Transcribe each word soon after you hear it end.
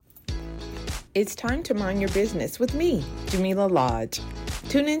It's time to mind your business with me, Jamillah Lodge.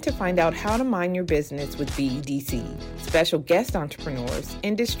 Tune in to find out how to mind your business with BEDC, special guest entrepreneurs,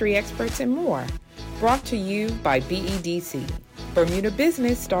 industry experts, and more. Brought to you by BEDC. Bermuda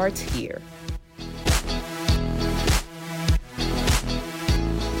business starts here.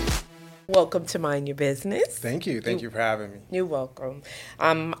 Welcome to Mind Your Business. Thank you. Thank you for having me. You're welcome.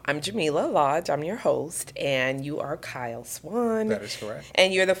 I'm Jamillah Lodge. I'm your host, and you are Kyle Swan. That is correct.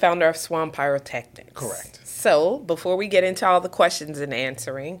 And you're the founder of Swan Pyrotechnics. Correct. So, before we get into all the questions and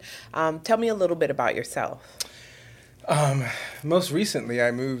answering, tell me a little bit about yourself. Most recently,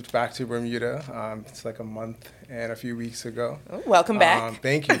 I moved back to Bermuda. It's like a month and a few weeks ago. Oh, welcome back.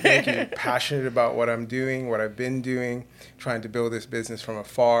 Thank you. Passionate about what I'm doing, what I've been doing. Trying to build this business from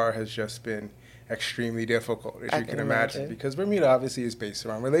afar has just been extremely difficult, as you can imagine, because Bermuda obviously is based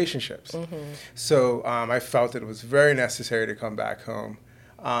around relationships. Mm-hmm. So I felt it was very necessary to come back home.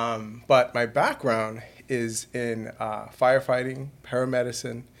 But my background is in firefighting,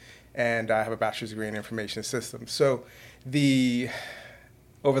 paramedicine, and I have a bachelor's degree in information systems. So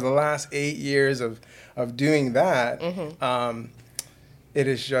over the last 8 years of doing that, mm-hmm. It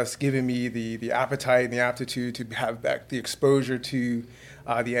has just given me the appetite and the aptitude to have the exposure to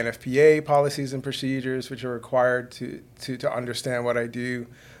the NFPA policies and procedures, which are required to understand what I do,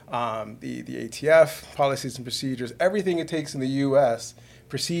 the ATF policies and procedures, everything it takes in the U.S.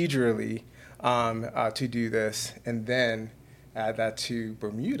 procedurally to do this, and then add that to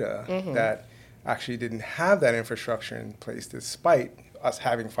Bermuda, mm-hmm. that actually didn't have that infrastructure in place despite us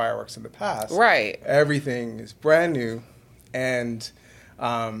having fireworks in the past. Right. Everything is brand new, and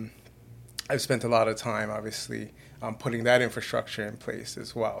I've spent a lot of time, obviously, putting that infrastructure in place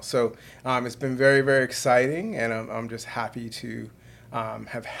as well. So it's been very, very exciting, and I'm just happy to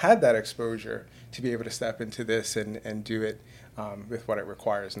have had that exposure to be able to step into this and do it with what it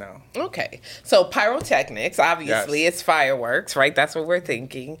requires now. Okay. So pyrotechnics, obviously, yes. It's fireworks, right? That's what we're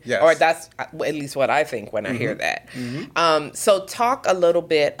thinking. Yes. Or that's at least what I think when I hear that. Mm-hmm. So talk a little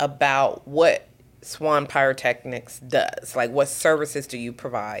bit about what Swan Pyrotechnics does. Like, what services do you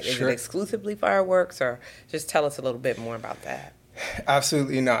provide? Is Sure. it exclusively fireworks, or just tell us a little bit more about that?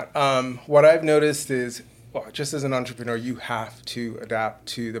 Absolutely not. What I've noticed is, well, just as an entrepreneur, you have to adapt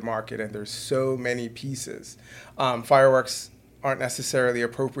to the market, and there's so many pieces. Fireworks aren't necessarily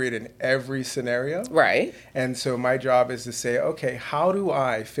appropriate in every scenario. Right. And so my job is to say, okay, how do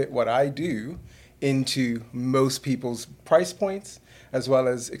I fit what I do into most people's price points as well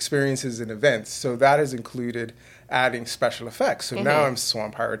as experiences and events? So that has included adding special effects. So now I'm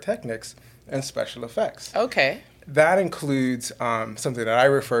Swan Pyrotechnics and special effects. Okay. That includes something that I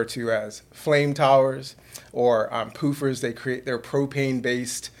refer to as flame towers or poofers. They create their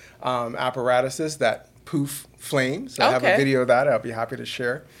propane-based apparatuses that poof flames. So I have a video of that I'll be happy to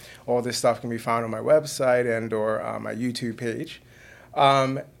share. All this stuff can be found on my website and or my YouTube page.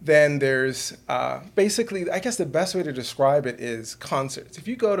 Then there's basically, I guess the best way to describe it is concerts. If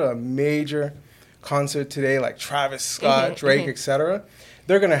you go to a major concert today, like Travis Scott, Drake, etc.,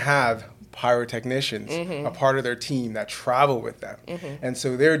 they're going to have pyrotechnicians, a part of their team that travel with them. And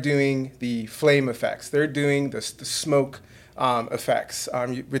so they're doing the flame effects. They're doing the smoke effects,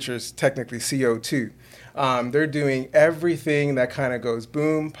 which is technically CO2. They're doing everything that kind of goes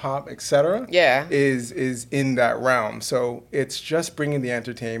boom, pop, etc. Yeah. is in that realm. So it's just bringing the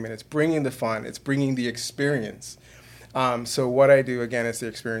entertainment, it's bringing the fun, it's bringing the experience. So what I do, again, is the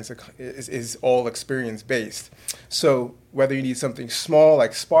experience is all experience based. So whether you need something small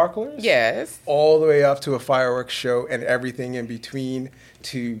like sparklers, yes, all the way up to a fireworks show and everything in between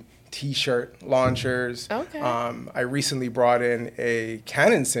to T-shirt launchers. Okay. I recently brought in a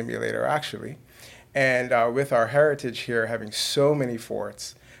cannon simulator, actually. And with our heritage here, having so many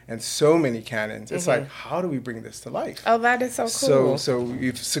forts and so many cannons, it's like, how do we bring this to life? Oh, that is so cool. So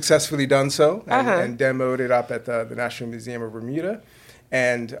we've successfully done so and demoed it up at the National Museum of Bermuda.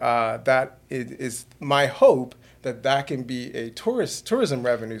 And that is my hope that can be a tourism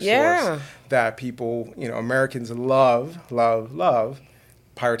revenue source that people, Americans love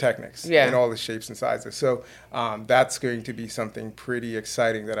pyrotechnics in all the shapes and sizes. So that's going to be something pretty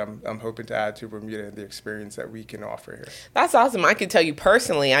exciting that I'm hoping to add to Bermuda and the experience that we can offer here. That's awesome. I can tell you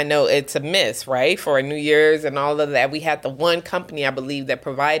personally, I know it's a miss, right? For New Year's and all of that. We had the one company, I believe, that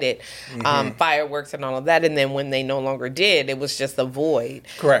provided fireworks and all of that. And then when they no longer did, it was just a void.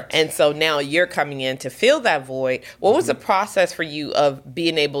 Correct. And so now you're coming in to fill that void. What was the process for you of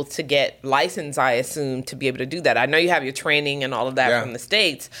being able to get licensed, I assume, to be able to do that? I know you have your training and all of that from the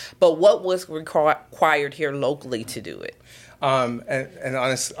States, but what was required here locally to do it? And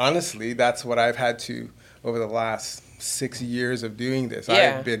honestly, that's what I've had to, over the last 6 years of doing this.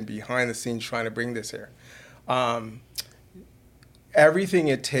 Yeah. I've been behind the scenes trying to bring this here. Everything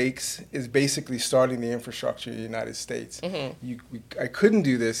it takes is basically starting the infrastructure in the United States. I couldn't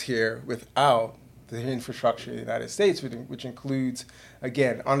do this here without the infrastructure in the United States, which includes,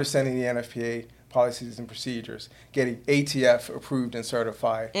 again, understanding the NFPA policies and procedures, getting ATF approved and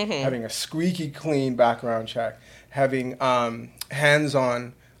certified, having a squeaky clean background check, having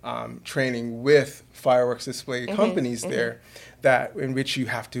hands-on training with fireworks display companies there, that in which you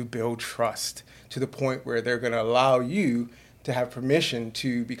have to build trust to the point where they're going to allow you to have permission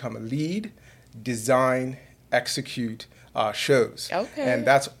to become a lead, design, execute shows. Okay. And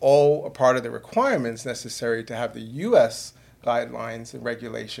that's all a part of the requirements necessary to have the U.S. guidelines and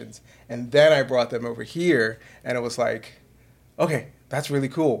regulations. And then I brought them over here, and it was like, okay, that's really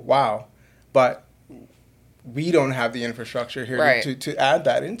cool. Wow. But we don't have the infrastructure here to add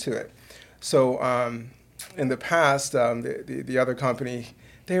that into it. So in the past, the other company,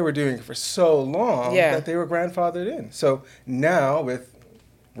 they were doing it for so long that they were grandfathered in. So now with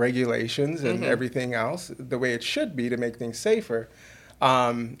regulations and everything else, the way it should be to make things safer,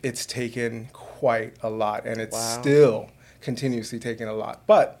 it's taken quite a lot, and it's still continuously taking a lot.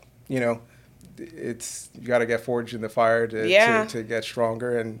 But, you got to get forged in the fire to get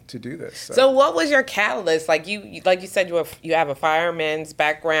stronger and to do this. So what was your catalyst? Like you said, you have a fireman's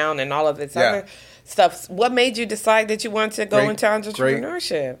background and all of this other stuff. What made you decide that you wanted to go into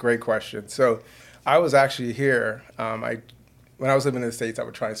entrepreneurship? Great question. So I was actually here. When I was living in the States, I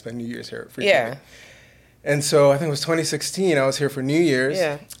would try to spend New Year's here frequently. Yeah. And so I think it was 2016. I was here for New Year's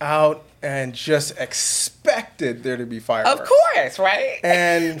out and just expected there to be fireworks. Of course, right?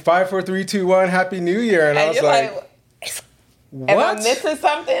 And 5, 4, 3, 2, 1, Happy New Year. And I was like, what? Am I missing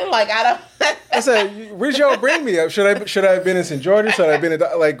something? Like, I don't... I said, where'd y'all bring me up? Should I have been in St. George? Should I have been in...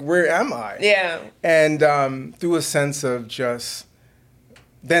 Like, where am I? Yeah. And through a sense of just...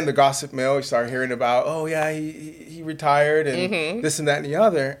 Then the gossip mill, you start hearing about, oh, yeah, he retired and this and that and the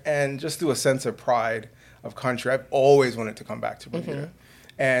other. And just through a sense of pride of country, I've always wanted to come back to Bermuda.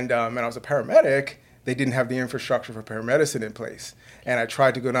 And when I was a paramedic, they didn't have the infrastructure for paramedicine in place. And I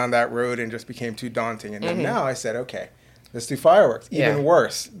tried to go down that road and just became too daunting. And then now I said, okay, let's do fireworks. Even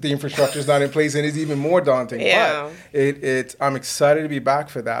worse. The infrastructure's not in place and it's even more daunting. Yeah. But I'm excited to be back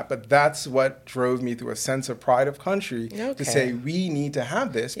for that. But that's what drove me through a sense of pride of country to say we need to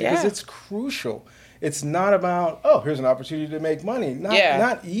have this because it's crucial. It's not about, oh, here's an opportunity to make money.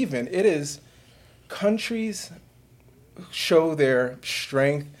 Not even. It is countries show their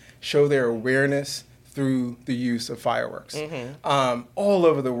strength, show their awareness through the use of fireworks. All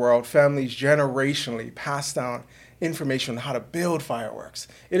over the world, families generationally pass down information on how to build fireworks.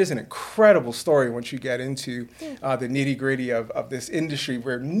 It is an incredible story once you get into the nitty-gritty of this industry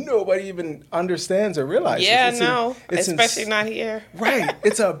where nobody even understands or realizes. Especially not here. Right.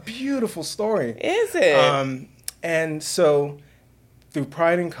 It's a beautiful story. Is it? And so through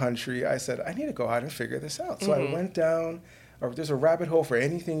pride in country, I said, I need to go out and figure this out. So I went down, or there's a rabbit hole for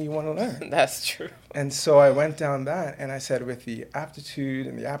anything you want to learn. That's true. And so I went down that, and I said, with the aptitude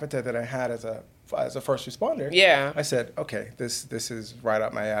and the appetite that I had as a first responder, I said, okay, this is right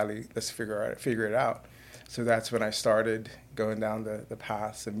up my alley. Let's figure it out. So that's when I started going down the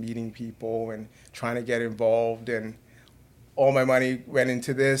paths of meeting people and trying to get involved. And all my money went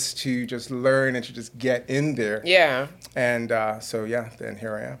into this to just learn and to just get in there. Yeah. And then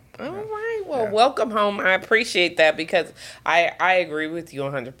here I am. All right. Well, welcome home. I appreciate that because I agree with you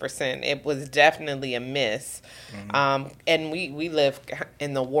 100%. It was definitely a miss. And we live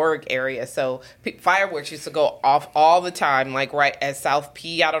in the Warwick area, so fireworks used to go off all the time, like right at South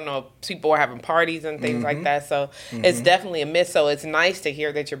P. I don't know, people were having parties and things like that, so it's definitely a miss. So it's nice to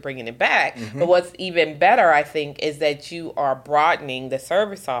hear that you're bringing it back. But what's even better, I think, is that you are broadening the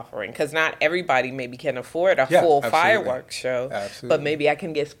service offering because not everybody maybe can afford a full fireworks show. Absolutely. But maybe I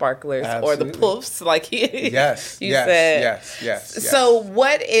can get sparklers or the poofs, like you said. Yes. So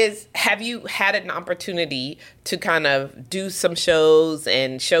have you had an opportunity to kind of do some shows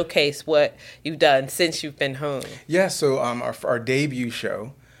and showcase what you've done since you've been home? Yeah, so our debut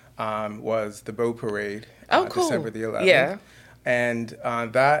show was the Boat Parade, cool. December the 11th. Yeah. And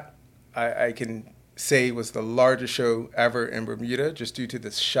that I can say was the largest show ever in Bermuda just due to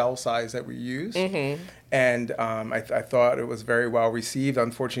the shell size that we used. And I thought it was very well received.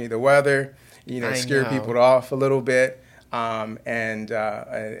 Unfortunately, the weather, scared people off a little bit. And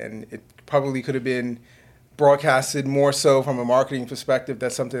it probably could have been broadcasted more so from a marketing perspective.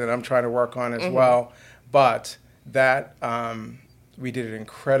 That's something that I'm trying to work on as well. But that we did an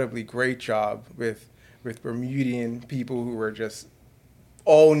incredibly great job with Bermudian people who were just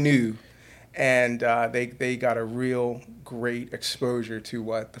all new. And they got a real great exposure to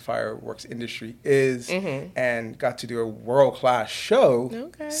what the fireworks industry is, and got to do a world-class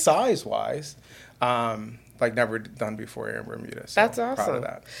show, size-wise, like never done before here in Bermuda. So that's awesome. Proud of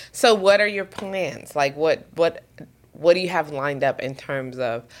that. So what are your plans? Like what do you have lined up in terms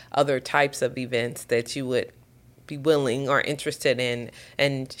of other types of events that you would be willing or interested in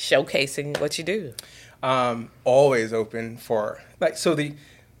and showcasing what you do? Always open for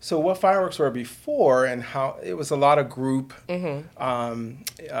so what fireworks were before, and how it was a lot of group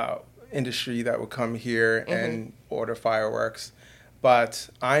industry that would come here and order fireworks. But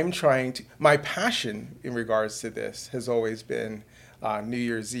I'm trying to, my passion in regards to this has always been New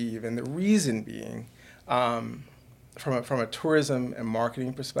Year's Eve. And the reason being, from a tourism and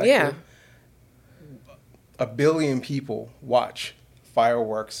marketing perspective, 1 billion people watch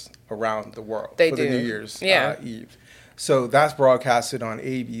fireworks around the world for the New Year's Eve. So that's broadcasted on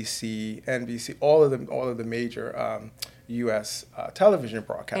ABC, NBC, all of the major U.S. television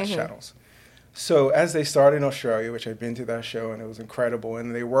broadcast channels. So as they start in Australia, which I've been to that show, and it was incredible,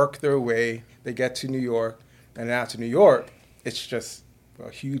 and they work their way, they get to New York, and after New York, it's just a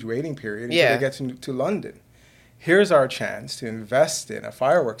huge waiting period until they get to London. Here's our chance to invest in a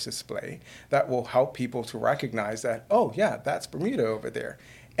fireworks display that will help people to recognize that, oh, yeah, that's Bermuda over there.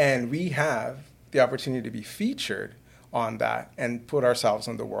 And we have the opportunity to be featured on that and put ourselves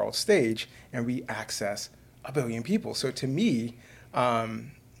on the world stage, and we access 1 billion people. So to me,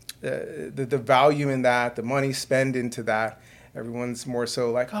 the value in that, the money spent into that, everyone's more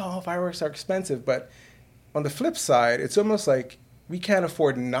so like, oh, fireworks are expensive. But on the flip side, it's almost like we can't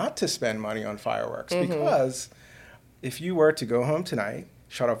afford not to spend money on fireworks, because if you were to go home tonight,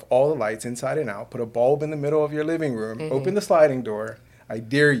 shut off all the lights inside and out, put a bulb in the middle of your living room, open the sliding door, I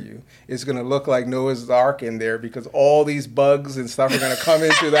dare you, it's going to look like Noah's Ark in there, because all these bugs and stuff are going to come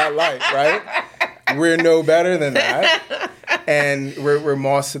into that light, right? We're no better than that. And we're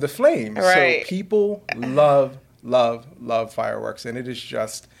moths to the flame. Right. So people love fireworks, and it is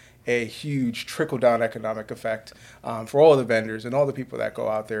just a huge trickle-down economic effect for all the vendors and all the people that go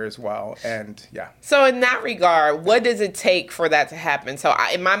out there as well. And So in that regard, what does it take for that to happen? So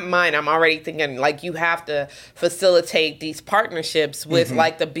in my mind, I'm already thinking like you have to facilitate these partnerships with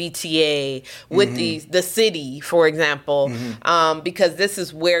like the BTA, with the city, for example, because this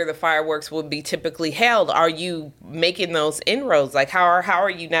is where the fireworks would be typically held. Are you making those inroads? Like how are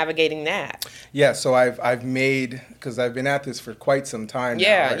you navigating that? Yeah, so I've made, because I've been at this for quite some time now.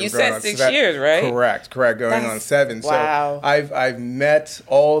 Yeah, you said 6 years, right? Correct, going on 7. Wow. So I've met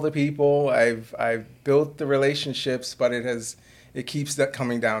all the people, I've built the relationships, but it keeps that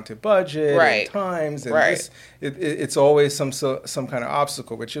coming down to budget and times, and it's always some kind of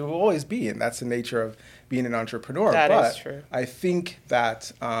obstacle, which it will always be, and that's the nature of being an entrepreneur. That is true. I think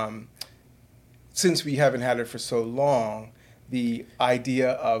that since we haven't had it for so long, the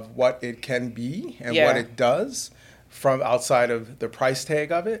idea of what it can be and what it does from outside of the price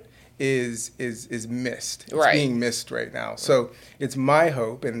tag of it is missed. It's being missed right now. So it's my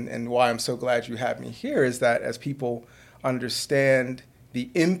hope, and why I'm so glad you have me here, is that as people understand the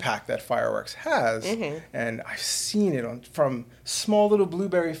impact that fireworks has, and I've seen it from small little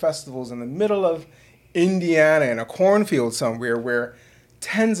blueberry festivals in the middle of Indiana in a cornfield somewhere, where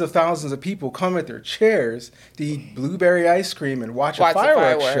tens of thousands of people come at their chairs to eat blueberry ice cream and watch a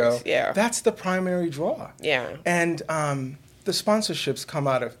fireworks show. Yeah. That's the primary draw. Yeah. And the sponsorships come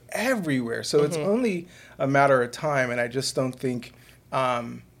out of everywhere. So it's only a matter of time, and I just don't think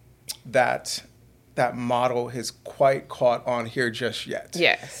that model has quite caught on here just yet.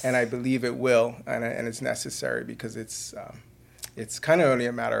 Yes. And I believe it will, and it's necessary, because it's kind of only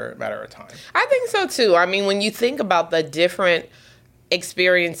a matter of time. I think so too. I mean, when you think about the different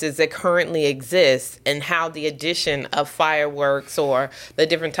experiences that currently exist and how the addition of fireworks or the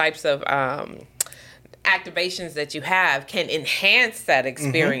different types of activations that you have can enhance that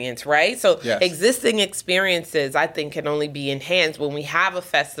experience, right? So existing experiences, I think, can only be enhanced when we have a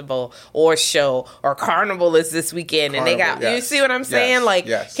festival or show, or Carnival is this weekend, and they got, you see what I'm saying?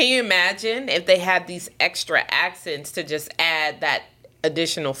 Can you imagine if they had these extra accents to just add that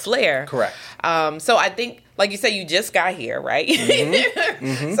additional flair? Correct. So I think, like you said, you just got here, right? So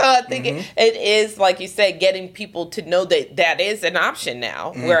I think it is, like you said, getting people to know that is an option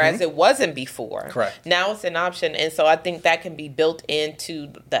now, whereas it wasn't before. Correct. Now it's an option, and so I think that can be built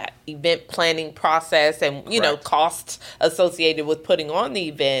into that event planning process, and you know, costs associated with putting on the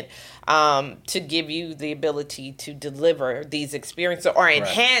event, to give you the ability to deliver these experiences or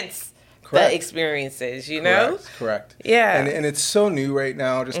enhance the experiences, you know? Correct. Yeah. And it's so new right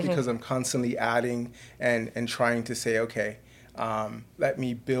now, just because I'm constantly adding and trying to say, okay, let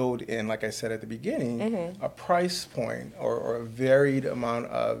me build in, like I said at the beginning, a price point or a varied amount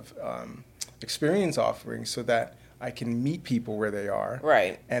of experience offerings so that I can meet people where they are.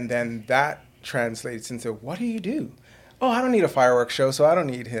 Right. And then that translates into, what do you do? Oh, I don't need a fireworks show, so I don't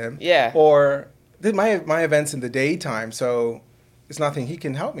need him. Yeah. Or my event's in the daytime, so it's nothing he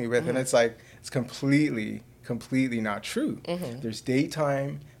can help me with. And it's like, it's completely not true. There's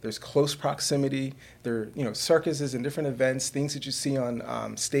daytime, there's close proximity, there circuses and different events, things that you see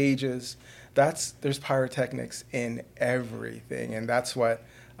on stages. There's pyrotechnics in everything, and that's what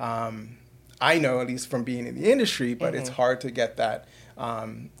I know, at least from being in the industry, but it's hard to get that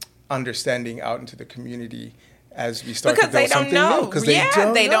understanding out into the community as we start to build something new. Because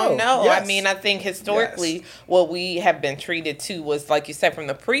they don't know. Yes. I mean, I think historically what we have been treated to was, like you said, from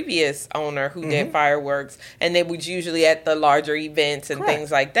the previous owner who did fireworks, and they was usually at the larger events and things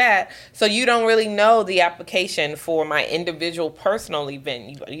like that. So you don't really know the application for my individual personal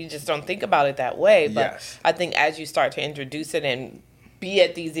event. You just don't think about it that way. But I think as you start to introduce it and be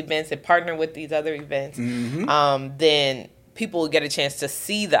at these events and partner with these other events, then people will get a chance to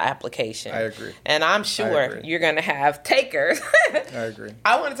see the application. I agree. And I'm sure you're going to have takers. I agree.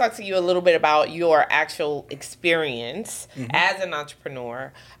 I want to talk to you a little bit about your actual experience as an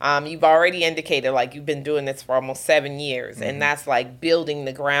entrepreneur. You've already indicated, like, you've been doing this for almost 7 years, and that's like building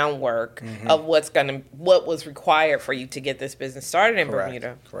the groundwork of what was required for you to get this business started in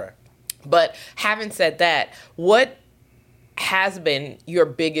Bermuda. Correct. But having said that, what has been your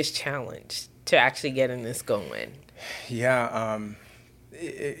biggest challenge to actually getting this going? Yeah,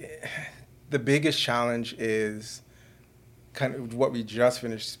 the biggest challenge is kind of what we just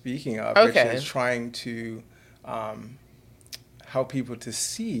finished speaking of, which is trying to help people to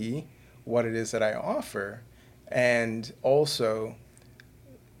see what it is that I offer, and also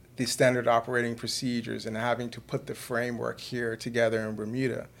the standard operating procedures and having to put the framework here together in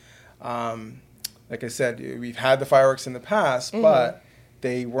Bermuda. Like I said, we've had the fireworks in the past, but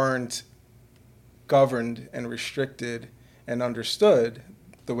they weren't governed and restricted and understood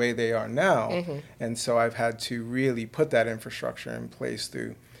the way they are now. And so I've had to really put that infrastructure in place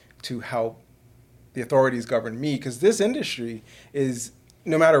to help the authorities govern me, because this industry is,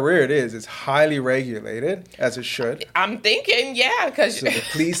 no matter where it is highly regulated, as it should. I'm thinking, because so the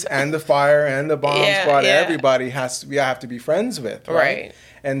police and the fire and the bomb squad, everybody we have to be friends with, right?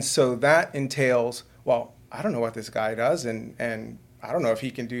 And so that entails, well, I don't know what this guy does, and I don't know if he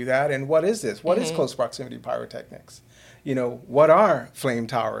can do that. And what is this? What is close proximity pyrotechnics? What are flame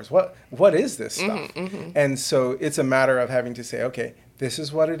towers? What is this stuff? And so it's a matter of having to say, okay, this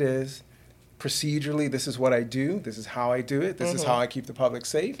is what it is. Procedurally, this is what I do. This is how I do it. This is how I keep the public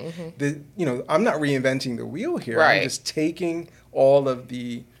safe. I'm not reinventing the wheel here. Right. I'm just taking all of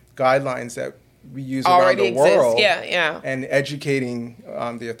the guidelines that we use already around the world, and educating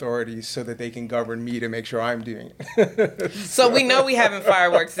the authorities so that they can govern me to make sure I'm doing it. So we know we having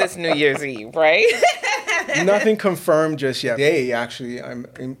fireworks this New Year's Eve, right? Nothing confirmed just yet. Today, actually,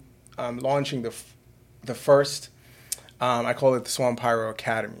 I'm launching the first. I call it the Swan Pyro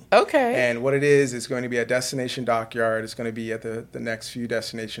Academy. Okay. And what it is, it's going to be a destination dockyard. It's going to be at the next few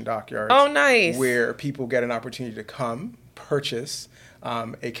destination dockyards. Oh, nice. Where people get an opportunity to come, purchase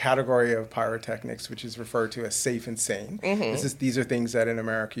a category of pyrotechnics, which is referred to as safe and sane. These are things that in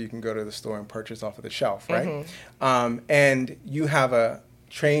America you can go to the store and purchase off of the shelf, right? And you have a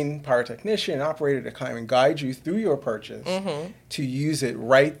trained pyrotechnician, operator to come and guide you through your purchase to use it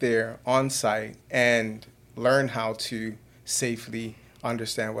right there on site and learn how to safely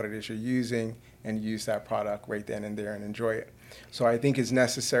understand what it is you're using and use that product right then and there and enjoy it. So I think it's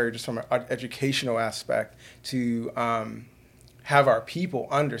necessary, just from an educational aspect, to have our people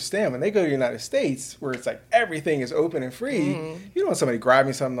understand when they go to the United States, where it's like everything is open and free, you don't want somebody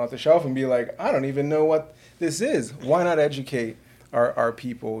grabbing something off the shelf and be like, I don't even know what this is. Why not educate our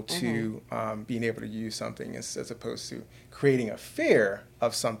people to being able to use something as opposed to creating a fear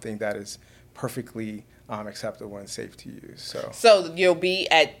of something that is perfectly acceptable and safe to use. So you'll be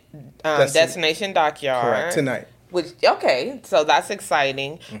at Destination Dockyard. Correct, tonight. So that's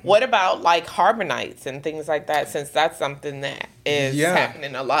exciting. What about like harbor nights and things like that, since that's something that is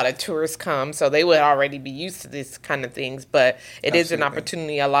happening? A lot of tourists come, so they would already be used to these kind of things, but it is an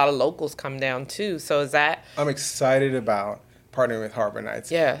opportunity. A lot of locals come down too. So is that... I'm excited about partnering with harbor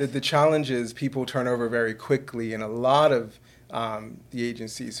nights. Yeah. The challenge is people turn over very quickly, and a lot of the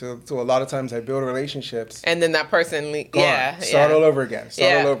agency. So a lot of times I build relationships. And then that person, start all over again. So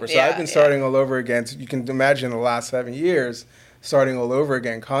I've been starting all over again. So you can imagine the last 7 years, starting all over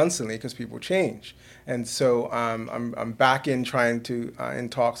again constantly because people change. And so I'm back in in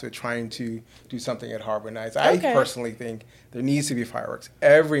talks with trying to do something at Harbor Nights. I personally think there needs to be fireworks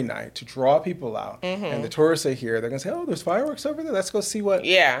every night to draw people out. And the tourists are here. They're going to say, oh, there's fireworks over there. Let's go see what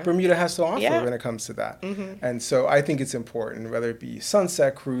Bermuda has to offer when it comes to that. And so I think it's important, whether it be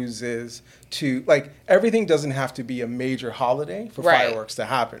sunset cruises, to like everything doesn't have to be a major holiday for fireworks to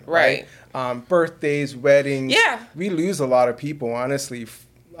happen. Right. Birthdays, weddings. Yeah. We lose a lot of people, honestly,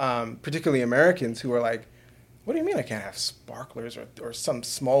 particularly Americans who are like, what do you mean I can't have sparklers or some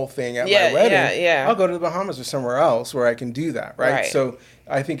small thing at my wedding? I'll go to the Bahamas or somewhere else where I can do that, right? So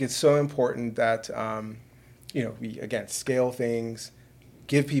I think it's so important that, we, again, scale things,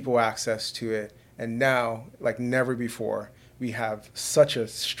 give people access to it. And now, like never before, we have such a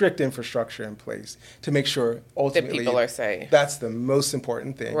strict infrastructure in place to make sure ultimately that people are safe. That's the most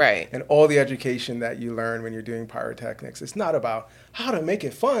important thing. Right. And all the education that you learn when you're doing pyrotechnics, it's not about how to make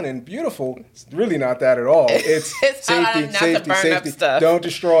it fun and beautiful. It's really not that at all. It's safety. Don't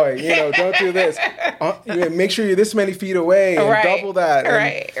destroy. Don't do this. Make sure you're this many feet away and double that.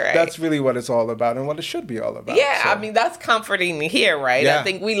 And that's really what it's all about and what it should be all about. Yeah, so. I mean, that's comforting to hear, right? Yeah. I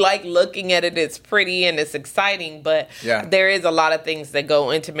think we like looking at it. It's pretty and it's exciting, but there is a lot of things that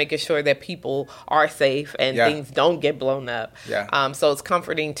go into making sure that people are safe and things don't get blown up. Yeah. So it's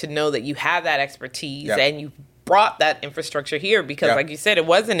comforting to know that you have that expertise and you brought that infrastructure here because, like you said, it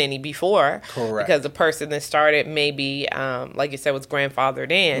wasn't any before. Correct. Because the person that started maybe, like you said, was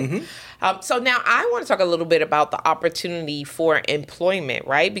grandfathered in. So now I want to talk a little bit about the opportunity for employment,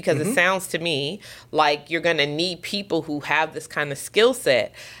 right? Because it sounds to me like you're going to need people who have this kind of skill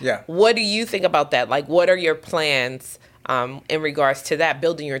set. Yeah. What do you think about that? Like, what are your plans in regards to that,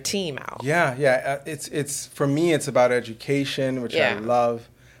 building your team out? It's for me, it's about education, which I love.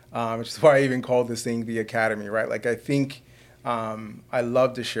 Which is why I even called this thing the Academy, right? Like, I think I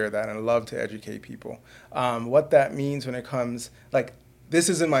love to share that and I love to educate people. What that means when it comes, like, this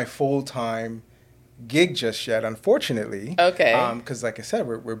isn't my full-time gig just yet, unfortunately. Okay. Because, like I said,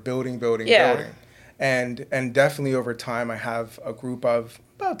 we're building. And definitely over time, I have a group of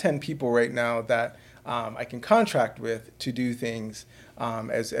about 10 people right now that I can contract with to do things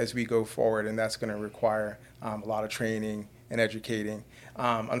as we go forward. And that's going to require a lot of training and educating.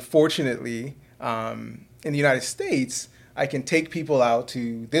 Unfortunately, in the United States, I can take people out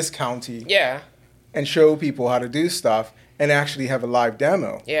to this county and show people how to do stuff and actually have a live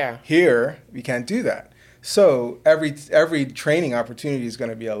demo. Yeah. Here, we can't do that. So every training opportunity is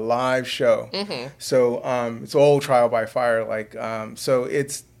going to be a live show. So it's all trial by fire. So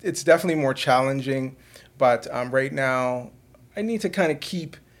it's definitely more challenging. But right now, I need to kind of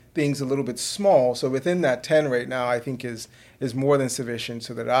keep things a little bit small. So within that 10 right now, I think is more than sufficient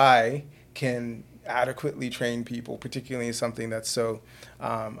so that I can adequately train people, particularly in something that's so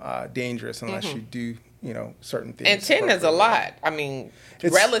dangerous unless you do, certain things. And 10 is a lot. I mean,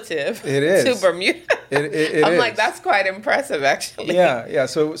 it's relative to Bermuda. I'm like, that's quite impressive, actually. Yeah.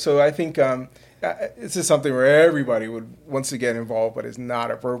 So I think this is something where everybody would once get involved, but it's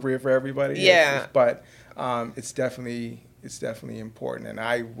not appropriate for everybody. Yeah. But it's definitely important, and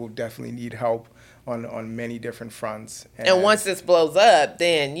I will definitely need help on many different fronts. And once this blows up,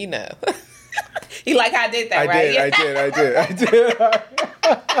 then you like I did that, right? I did.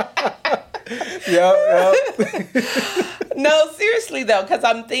 Yeah. No, seriously though, because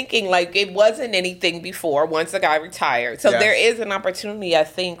I'm thinking like it wasn't anything before once the guy retired. So there is an opportunity, I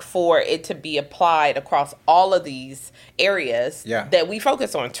think, for it to be applied across all of these areas that we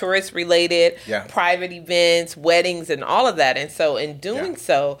focus on, tourist related, private events, weddings, and all of that. And so in doing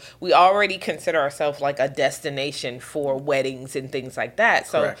so, we already consider ourselves like a destination for weddings and things like that.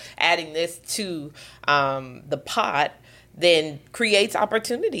 So adding this to the pot then creates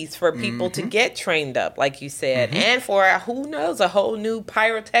opportunities for people to get trained up, like you said, and for, who knows, a whole new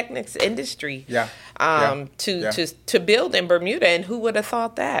pyrotechnics industry to build in Bermuda. And who would have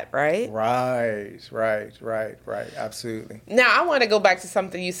thought that, right? Right. Absolutely. Now, I want to go back to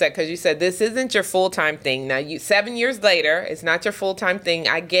something you said, because you said this isn't your full-time thing. Now, 7 years later, it's not your full-time thing.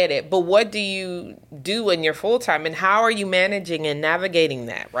 I get it. But what do you do in your full-time, and how are you managing and navigating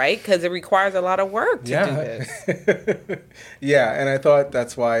that, right? Because it requires a lot of work to do this. Yeah, and I thought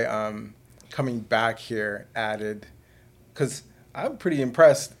that's why coming back here added, because I'm pretty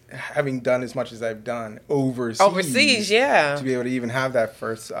impressed having done as much as I've done overseas. To be able to even have that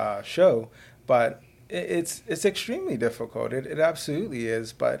first show. But it's extremely difficult. It absolutely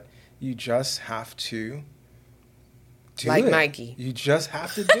is. But you just have to do it. Like Nike. You just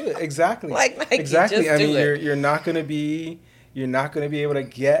have to do it. Exactly. Like Nike. Exactly. Just you're not going to be able to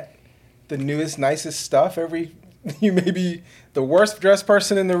get the newest, nicest stuff every you may be the worst dressed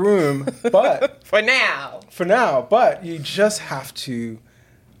person in the room, but for now, but you just have to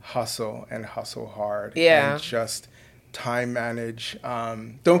hustle and hustle hard. Yeah. And just time manage.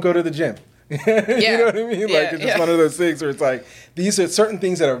 Don't go to the gym. You Yeah. know what I mean? Yeah, Like, it's just one of those things where it's like, these are certain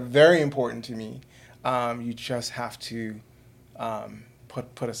things that are very important to me. You just have to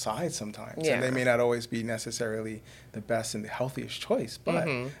put aside sometimes. Yeah. And they may not always be necessarily the best and the healthiest choice, but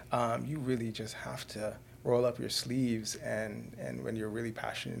you really just have to roll up your sleeves and when you're really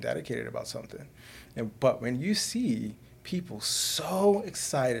passionate and dedicated about something. But when you see people so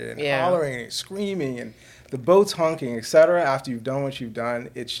excited and hollering and screaming and the boats honking, etc., after you've done what you've done,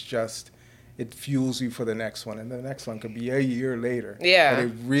 it fuels you for the next one. And the next one could be a year later. Yeah. But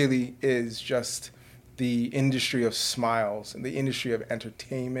it really is just the industry of smiles and the industry of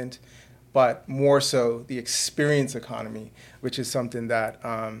entertainment, but more so the experience economy, which is something that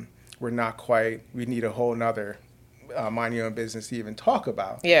we need a whole nother mind your own business to even talk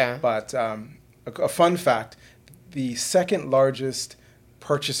about. Yeah. But a fun fact, the second largest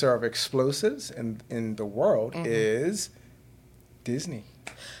purchaser of explosives in the world is Disney.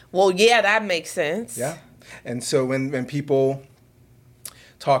 Well, yeah, that makes sense. Yeah. And so when people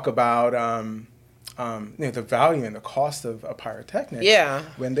talk about the value and the cost of pyrotechnics,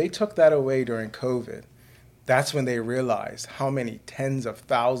 when they took that away during COVID, that's when they realized how many tens of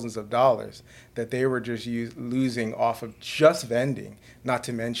thousands of dollars that they were just losing off of just vending, not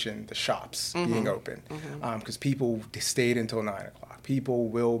to mention the shops being open, because people stayed until 9 o'clock. People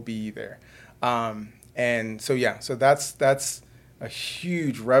will be there. And so that's a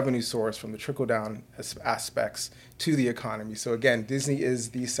huge revenue source from the trickle-down aspects to the economy. So again, Disney is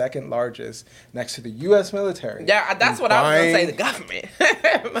the second largest next to the U.S. military. Yeah, that's what I was going to say, the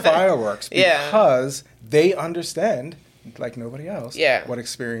government. Fireworks, because they understand, like nobody else, what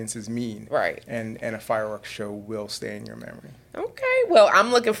experiences mean. Right. And a fireworks show will stay in your memory. Okay, well,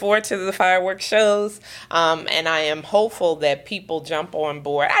 I'm looking forward to the fireworks shows, and I am hopeful that people jump on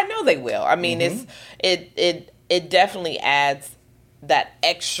board. I know they will. I mean, it definitely adds that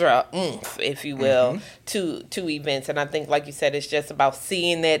extra oomph, if you will, to events. And I think, like you said, it's just about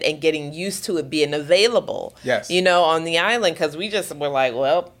seeing it and getting used to it being available, on the island. Because we're like,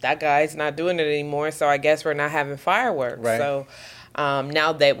 well, that guy's not doing it anymore, so I guess we're not having fireworks. Right. So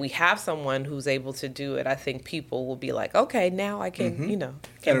now that we have someone who's able to do it, I think people will be like, okay, now I can,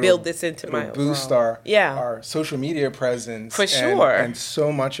 can build this into my boost our social media presence. For sure. And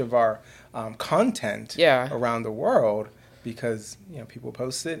so much of our content around the world, because people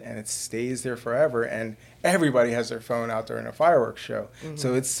post it and it stays there forever, and everybody has their phone out there in a fireworks show,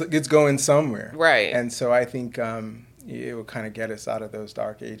 so it's going somewhere, right? And so I think it will kind of get us out of those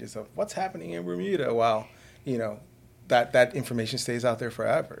dark ages of what's happening in Bermuda, while that information stays out there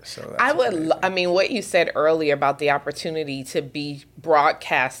forever. So that's I mean, what you said earlier about the opportunity to be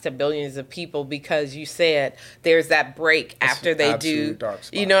broadcast to billions of people, because you said there's that break after they do, dark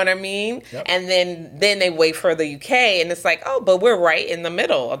spot. You know what I mean? Yep. And then they wait for the UK, and it's like, oh, but we're right in the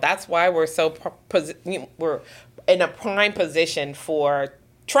middle. That's why we're we're in a prime position for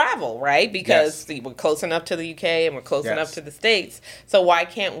travel, right? Because we're close enough to the UK and we're close enough to the States. So why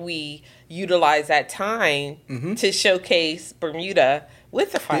can't we utilize that time to showcase Bermuda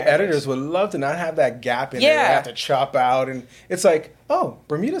with the fireworks? The editors would love to not have that gap in there. They have to chop out, and it's like, oh,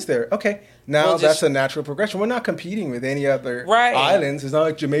 Bermuda's there. Okay, now that's a natural progression. We're not competing with any other islands. It's not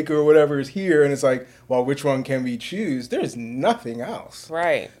like Jamaica or whatever is here, and it's like, well, which one can we choose? There's nothing else.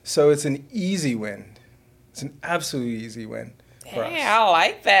 Right. So it's an easy win. It's an absolutely easy win. Yeah, I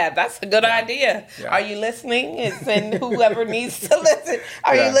like that. That's a good idea. Yeah. Are you listening? And whoever needs to listen,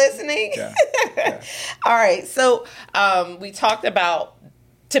 are you listening? Yeah. All right. So we talked about,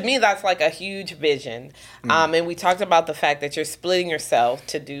 to me, that's like a huge vision. And we talked about the fact that you're splitting yourself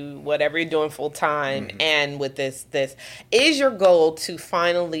to do whatever you're doing full time. And with this is your goal to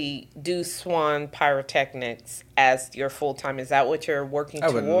finally do Swan Pyrotechnics as your full time? Is that what you're working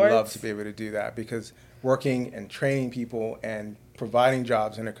towards? I would love to be able to do that, because working and training people and providing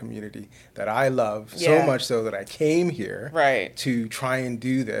jobs in a community that I love so much so that I came here to try and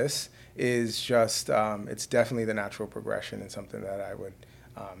do this is just, it's definitely the natural progression and something that I would,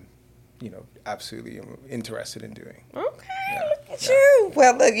 absolutely am interested in doing. Okay, look at you.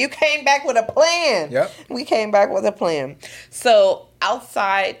 Well, look, you came back with a plan. Yep. We came back with a plan. So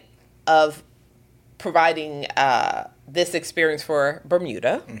outside of providing this experience for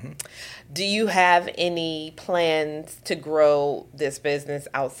Bermuda, do you have any plans to grow this business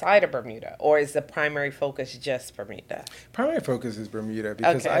outside of Bermuda, or is the primary focus just Bermuda? Primary focus is Bermuda,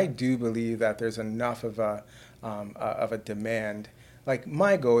 because I do believe that there's enough of a demand like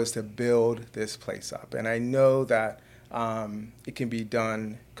my goal is to build this place up. And I know that it can be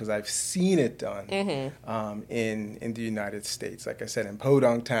done because I've seen it done in the United States, like I said, in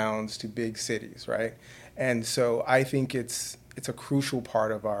podunk towns to big cities, right? And so I think it's a crucial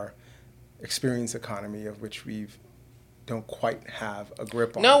part of our experience economy, of which don't quite have a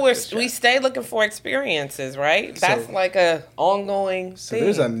grip on. No, we stay looking for experiences, right? That's like a ongoing thing. So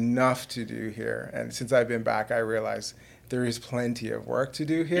there's enough to do here. And since I've been back, I realized there is plenty of work to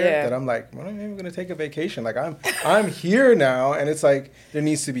do here that I'm like, well, I'm even going to take a vacation. Like I'm here now. And it's like,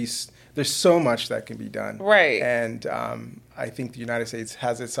 there's so much that can be done. Right. And I think the United States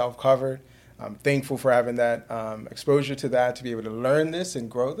has itself covered. I'm thankful for having that exposure to that, to be able to learn this and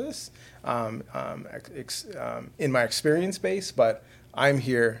grow this in my experience base. But I'm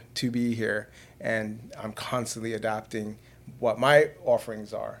here to be here, and I'm constantly adapting what my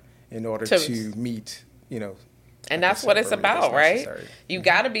offerings are in order to meet, And that's what it's about, right? You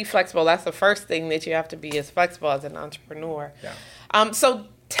got to be flexible. That's the first thing that you have to be, is flexible as an entrepreneur. Yeah. So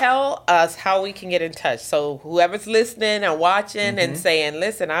tell us how we can get in touch. So whoever's listening and watching and saying,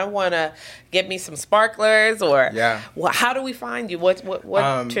 listen, I want to get me some sparklers, or how do we find you? What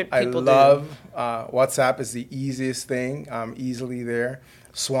should people do? I love WhatsApp is the easiest thing, easily there.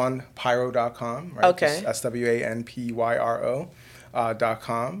 SwanPyro.com, right? Okay.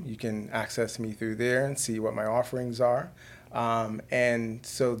 SwanPyro.com. You can access me through there and see what my offerings are. And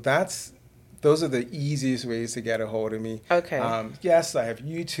so those are the easiest ways to get a hold of me. Okay. Yes, I have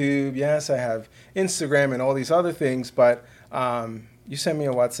YouTube. Yes, I have Instagram and all these other things. But you send me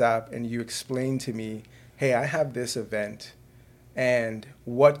a WhatsApp and you explain to me, hey, I have this event, and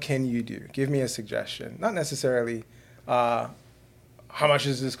what can you do? Give me a suggestion. Not necessarily how much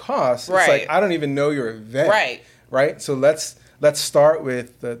does this cost? Right. It's like, I don't even know your event. Right? So let's start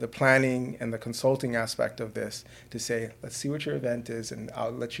with the planning and the consulting aspect of this, to say, let's see what your event is, and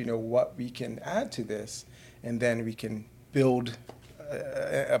I'll let you know what we can add to this, and then we can build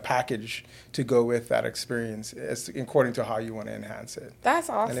a package to go with that experience, according to how you want to enhance it. That's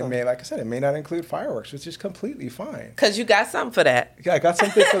awesome. And it may, like I said, it may not include fireworks, which is completely fine. Because you got something for that. Yeah, I got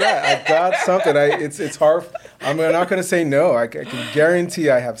something for that. I got something. It's hard. I'm not going to say no. I can guarantee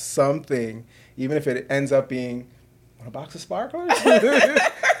I have something, even if it ends up being a box of sparklers,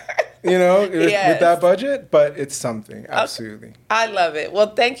 with that budget, but it's something, absolutely. Okay. I love it.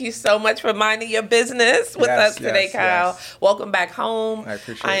 Well, thank you so much for minding your business with us today, Kyle. Yes. Welcome back home. I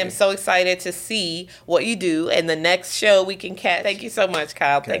appreciate it. I am so excited to see what you do and the next show we can catch. Thank you so much,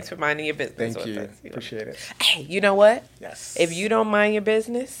 Kyle. Okay. Thanks for minding your business. Thank you. Appreciate it. Hey, you know what? Yes. If you don't mind your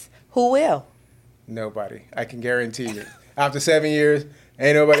business, who will? Nobody. I can guarantee you. After 7 years,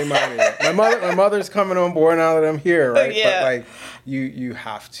 ain't nobody minding it. My mother's coming on board now that I'm here, right? Yeah. But like, you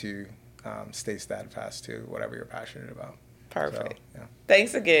have to stay steadfast to whatever you're passionate about. Perfect. So, yeah.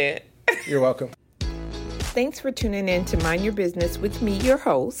 Thanks again. You're welcome. Thanks for tuning in to Mind Your Business with me, your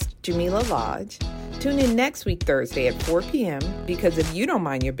host, Jamillah Lodge. Tune in next week, Thursday at 4 p.m. because if you don't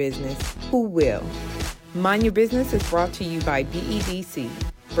mind your business, who will? Mind Your Business is brought to you by BEDC.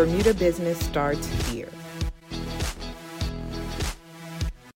 Bermuda Business starts here.